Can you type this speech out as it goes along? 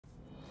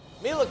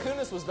Mila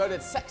Kunis was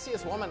voted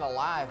sexiest woman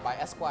alive by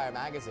Esquire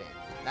magazine.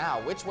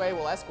 Now, which way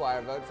will Esquire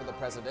vote for the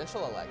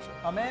presidential election?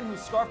 A man who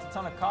scarfed a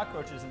ton of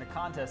cockroaches in a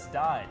contest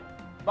died.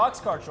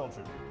 Boxcar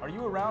Children, are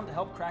you around to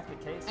help crack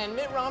the case? And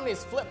Mitt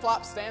Romney's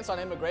flip-flop stance on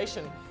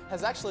immigration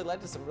has actually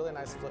led to some really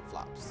nice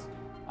flip-flops.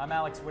 I'm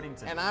Alex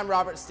Whittington. And I'm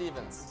Robert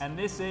Stevens. And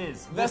this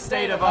is The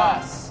State of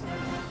Us.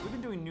 We've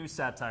been doing news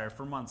satire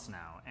for months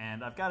now,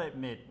 and I've got to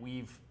admit,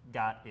 we've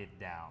got it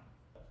down.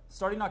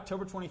 Starting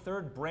October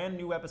 23rd, brand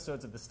new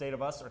episodes of The State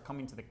of Us are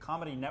coming to the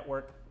comedy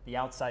network, The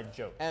Outside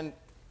Joke. And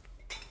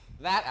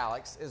that,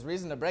 Alex, is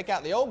reason to break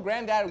out the old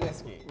granddad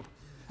whiskey.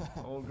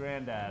 Old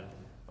granddad.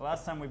 The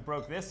last time we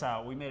broke this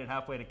out, we made it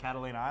halfway to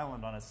Catalina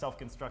Island on a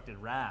self-constructed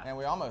raft. And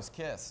we almost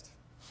kissed.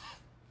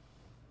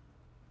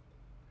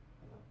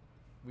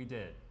 We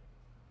did.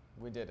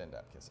 We did end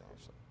up kissing,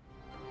 actually.